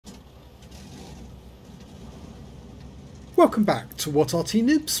Welcome back to What Arty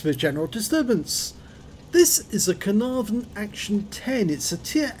Noobs for General Disturbance. This is a Caernarvon Action 10. It's a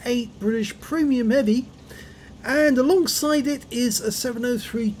Tier 8 British Premium Heavy, and alongside it is a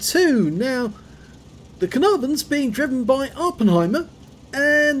 7032. Now, the Caernarvon's being driven by Awppenheimer,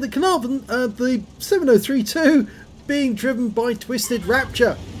 and the 7032 being driven by Twisted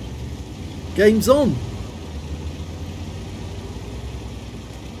Rapture. Game's on.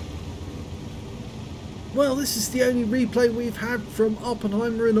 Well, this is the only replay we've had from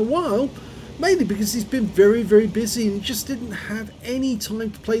Awppenheimer in a while, mainly because he's been very busy and he just didn't have any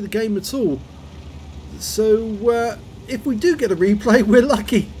time to play the game at all. So if we do get a replay, we're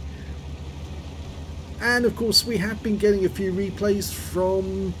lucky. And of course we have been getting a few replays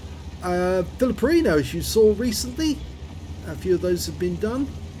from Filipino, as you saw recently. A few of those have been done.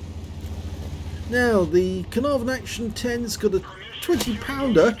 Now, the Caernarvon Action 10's got a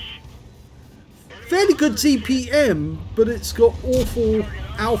 20-pounder. Fairly good DPM, but it's got awful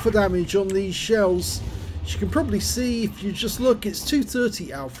alpha damage on these shells. As you can probably see if you just look, it's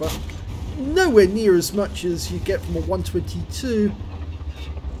 230 alpha. Nowhere near as much as you get from a 122.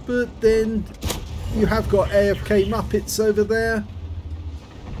 But then you have got AFK Muppets over there.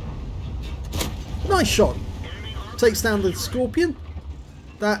 Nice shot. Takes down the Scorpion.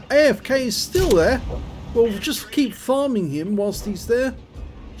 That AFK is still there. We'll just keep farming him whilst he's there.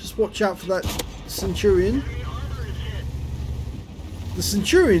 Just watch out for that Centurion. The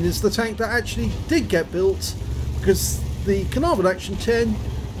Centurion is the tank that actually did get built, because the Caernarvon Action 10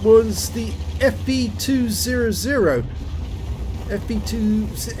 was the FV200.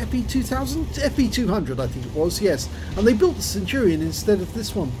 FV2000? FV200 I think it was, yes. And they built the Centurion instead of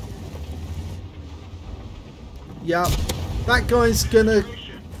this one. Yeah, that guy's gonna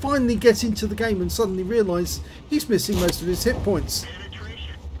finally get into the game and suddenly realise he's missing most of his hit points.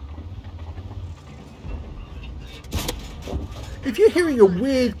 If you're hearing a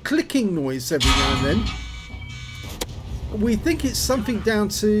weird clicking noise every now and then, we think it's something down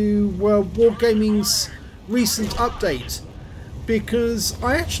to Wargaming's recent update, because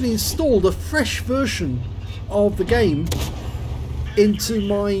I actually installed a fresh version of the game into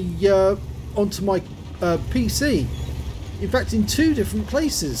my onto my PC. In fact, in two different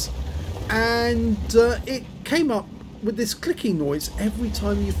places, and it came up with this clicking noise every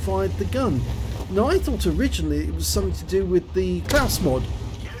time you fired the gun. Now, I thought originally it was something to do with the Klaus mod,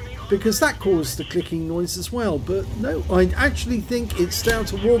 because that caused the clicking noise as well, but no, I actually think it's down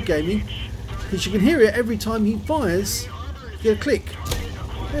to Wargaming, because you can hear it every time he fires. You get a click.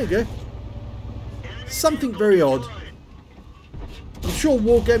 There you go. Something very odd. I'm sure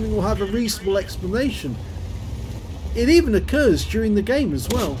Wargaming will have a reasonable explanation. It even occurs during the game as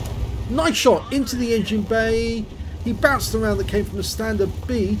well. Nice shot into the engine bay. He bounced around that came from a standard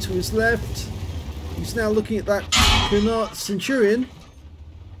B to his left. He's now looking at that Centurion.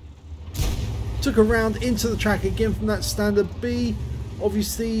 Took a round into the track again from that standard B.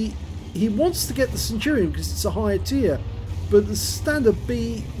 Obviously, he wants to get the Centurion because it's a higher tier. But the standard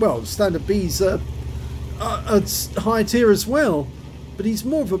B, well, standard B's a higher tier as well. But he's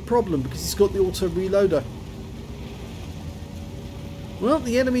more of a problem because he's got the auto reloader. Well,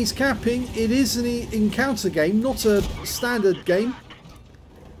 the enemy's capping. It is an encounter game, not a standard game.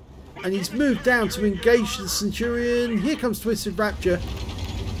 And he's moved down to engage the Centurion. Here comes Twisted Rapture.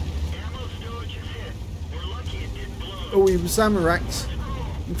 Oh, he was ammo-racked.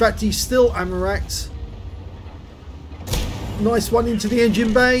 In fact, he's still ammo-racked. Nice one into the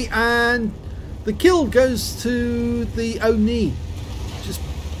engine bay, and the kill goes to the Oni. Just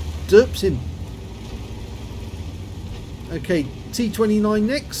derps him. Okay, T29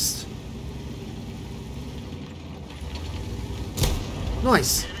 next.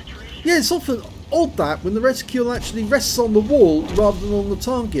 Nice. Yeah, it's often odd that when the reticule actually rests on the wall rather than on the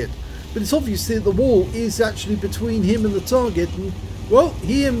target. But it's obviously that the wall is actually between him and the target. And, well,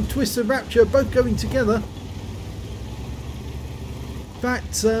 he and Twisted Rapture are both going together. In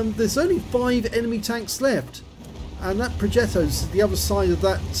fact, there's only 5 enemy tanks left. And that Progetto's the other side of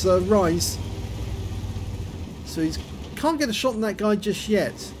that rise. So he can't get a shot on that guy just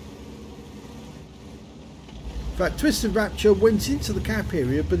yet. In fact, Twisted Rapture went into the cap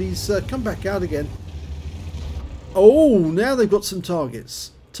area, but he's come back out again. Oh, now they've got some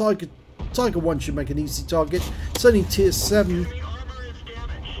targets. Tiger 1 should make an easy target. It's only tier 7.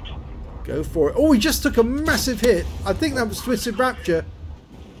 Go for it. Oh, he just took a massive hit. I think that was Twisted Rapture.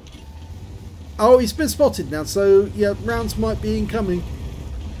 Oh, he's been spotted now, so yeah, rounds might be incoming.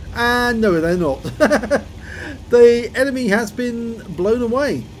 And no, they're not. The enemy has been blown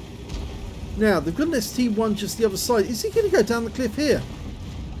away. Now, they've got an ST1 just the other side. Is he going to go down the cliff here?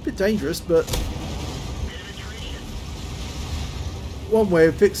 A bit dangerous, but one way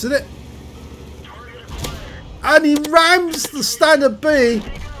of fixing it. And he rams the standard B.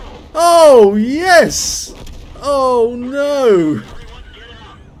 Oh, yes. Oh, no.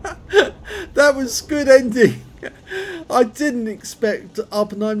 That was good ending. I didn't expect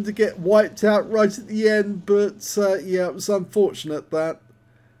Awppenheimer to get wiped out right at the end, but yeah, it was unfortunate that.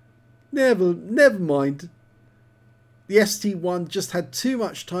 Never mind. The ST1 just had too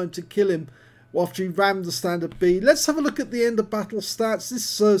much time to kill him after he rammed the standard B. Let's have a look at the end of battle stats. This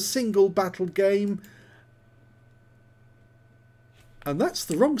is a single battle game. And that's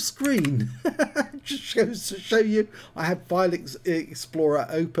the wrong screen. Just goes to show you I have File Explorer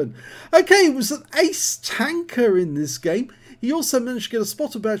open. Okay, it was an ace tanker in this game. He also managed to get a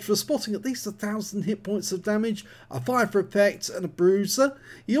spotter badge for spotting at least 1,000 hit points of damage, a fire for effect and a bruiser.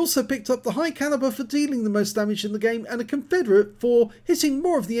 He also picked up the high caliber for dealing the most damage in the game and a Confederate for hitting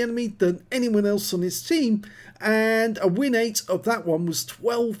more of the enemy than anyone else on his team. And a win 8 of that one was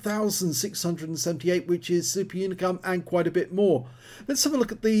 12,678, which is super unicum and quite a bit more. Let's have a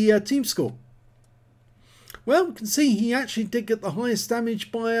look at the team score. Well, we can see he actually did get the highest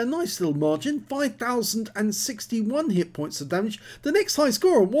damage by a nice little margin, 5,061 hit points of damage. The next high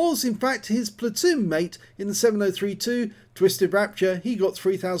scorer was, in fact, his platoon mate in the 7032, Twisted Rapture. He got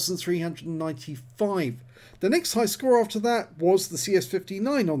 3,395. The next high scorer after that was the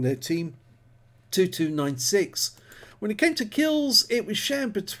CS59 on their team, 2296. When it came to kills, it was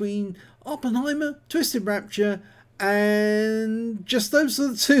shared between Awppenheimer, Twisted Rapture, and just those are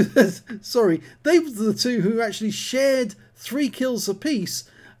the two that, sorry, they were the two who actually shared 3 kills apiece.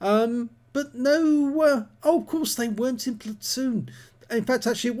 But no, oh, of course they weren't in platoon. In fact,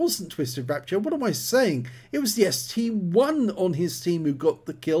 actually it wasn't Twisted Rapture. What am I saying? It was the ST1 on his team who got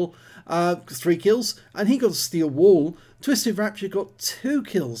the kill, 3 kills, and he got a steel wall. Twisted Rapture got 2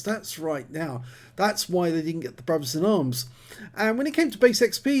 kills. That's right now. That's why they didn't get the brothers in arms. And when it came to base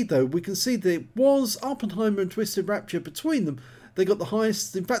XP, though, we can see that it was Awppenheimer and Twisted Rapture between them. They got the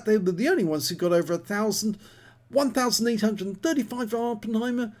highest. In fact, they were the only ones who got over 1,000. 1,835 for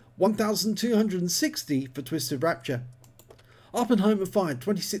Awppenheimer, 1,260 for Twisted Rapture. Awppenheimer fired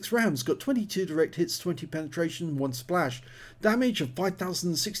 26 rounds, got 22 direct hits, 20 penetration, and 1 splash. Damage of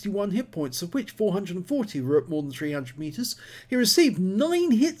 5,061 hit points, of which 440 were at more than 300 meters. He received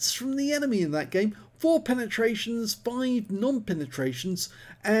 9 hits from the enemy in that game, 4 penetrations, 5 non-penetrations,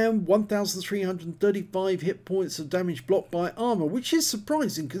 and 1,335 hit points of damage blocked by armor, which is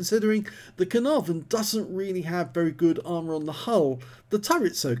surprising considering the Caernarvon doesn't really have very good armor on the hull. The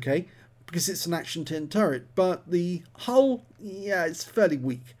turret's okay, because it's an Action 10 turret, but the hull, yeah, it's fairly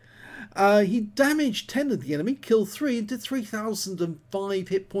weak. He damaged 10 of the enemy, killed 3, and did 3,005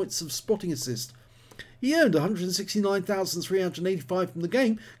 hit points of spotting assist. He earned 169,385 from the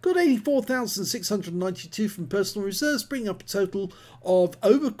game, got 84,692 from personal reserves, bringing up a total of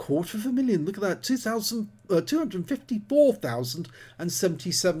over 250,000. Look at that,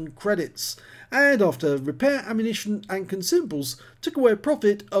 254,077 credits. And after repair, ammunition and consumables, took away a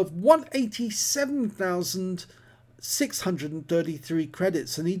profit of 187,633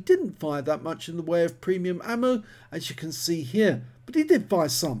 credits. And he didn't fire that much in the way of premium ammo, as you can see here, but he did fire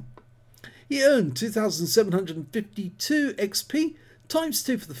some. He earned 2,752 XP, times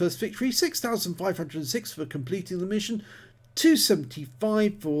 2 for the first victory, 6,506 for completing the mission,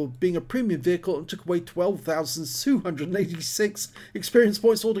 275 for being a premium vehicle, and took away 12,286 experience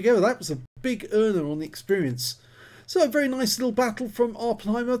points altogether. That was a big earner on the experience. So a very nice little battle from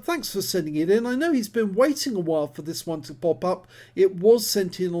Awppenheimer. Thanks for sending it in. I know he's been waiting a while for this one to pop up. It was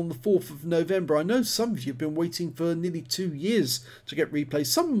sent in on the 4th of November. I know some of you have been waiting for nearly 2 years to get replays.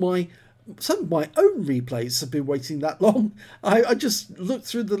 Some of my own replays have been waiting that long. I just looked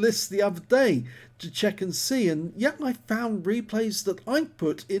through the list the other day to check and see, and yeah, I found replays that I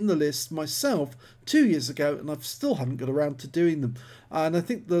put in the list myself 2 years ago, and I still haven't got around to doing them. And I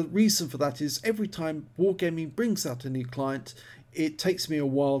think the reason for that is every time Wargaming brings out a new client, it takes me a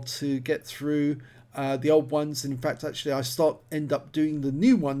while to get through the old ones. And in fact, actually, I end up doing the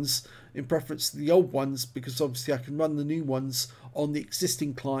new ones in preference to the old ones, because obviously I can run the new ones on the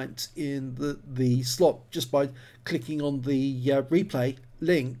existing client in the slot just by clicking on the replay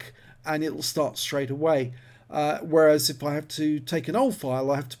link, and it'll start straight away. Whereas if I have to take an old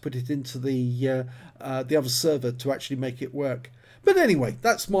file, I have to put it into the other server to actually make it work. But anyway,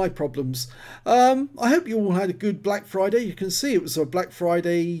 that's my problems. I hope you all had a good Black Friday. You can see it was a Black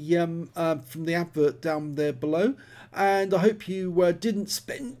Friday from the advert down there below. And I hope you didn't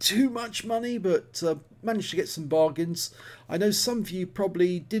spend too much money, but managed to get some bargains. I know some of you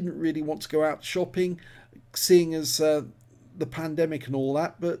probably didn't really want to go out shopping, seeing as the the pandemic and all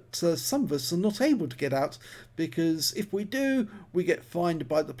that, but some of us are not able to get out because if we do, we get fined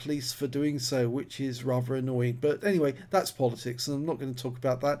by the police for doing so, which is rather annoying. But anyway, that's politics, and I'm not going to talk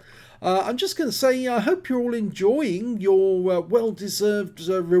about that. I'm just going to say I hope you're all enjoying your well-deserved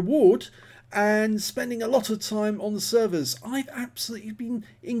reward and spending a lot of time on the servers. I've absolutely been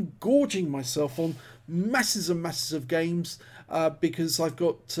engorging myself on masses and masses of games because I've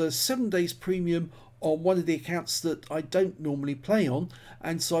got 7 days premium on one of the accounts that I don't normally play on,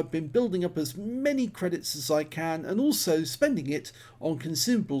 and so I've been building up as many credits as I can and also spending it on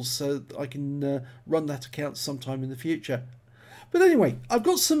consumables so that I can run that account sometime in the future. But anyway, I've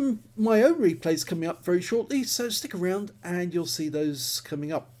got some my own replays coming up very shortly, so stick around and you'll see those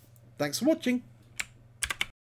coming up. Thanks for watching.